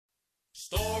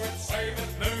Store it, save it,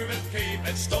 move it, keep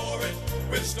it, store it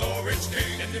with Storage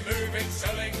King. In the moving,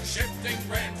 selling, shifting,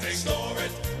 renting, store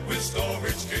it with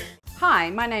Storage King. Hi,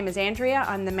 my name is Andrea.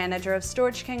 I'm the manager of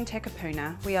Storage King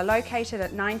Takapuna. We are located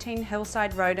at 19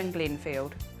 Hillside Road in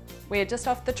Glenfield. We are just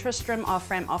off the Tristram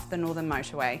off-ramp off the Northern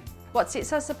Motorway. What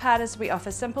sets us apart is we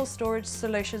offer simple storage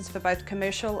solutions for both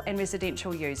commercial and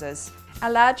residential users. A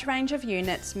large range of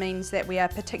units means that we are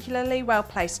particularly well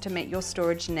placed to meet your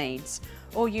storage needs.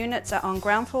 All units are on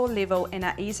ground floor level and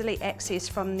are easily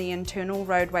accessed from the internal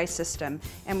roadway system,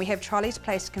 and we have trolleys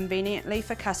placed conveniently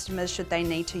for customers should they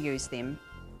need to use them.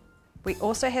 We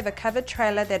also have a covered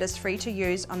trailer that is free to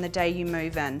use on the day you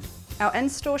move in. Our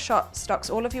in-store shop stocks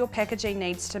all of your packaging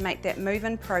needs to make that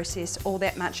move-in process all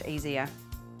that much easier.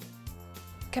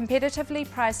 Competitively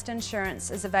priced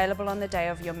insurance is available on the day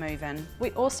of your move-in.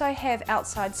 We also have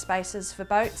outside spaces for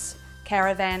boats,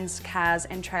 caravans, cars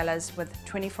and trailers with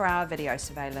 24-hour video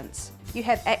surveillance. You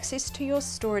have access to your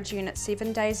storage unit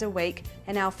 7 days a week,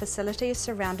 and our facility is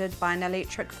surrounded by an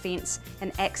electric fence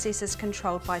and access is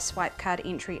controlled by swipe card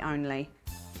entry only.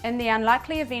 In the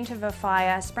unlikely event of a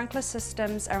fire, sprinkler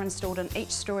systems are installed in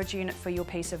each storage unit for your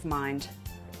peace of mind.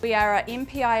 We are an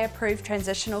MPI approved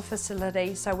transitional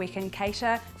facility, so we can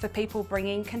cater for people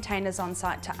bringing containers on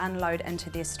site to unload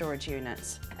into their storage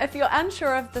units. If you're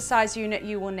unsure of the size unit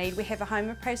you will need, we have a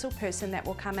home appraisal person that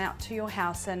will come out to your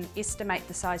house and estimate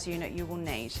the size unit you will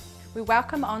need. We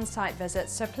welcome on-site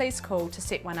visits, so please call to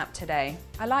set one up today.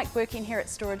 I like working here at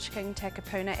Storage King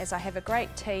Takapuna as I have a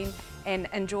great team and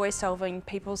enjoy solving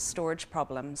people's storage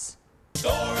problems.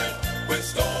 Store it with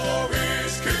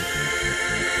Storage King.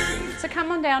 So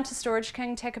come on down to Storage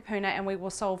King Takapuna and we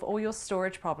will solve all your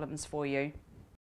storage problems for you.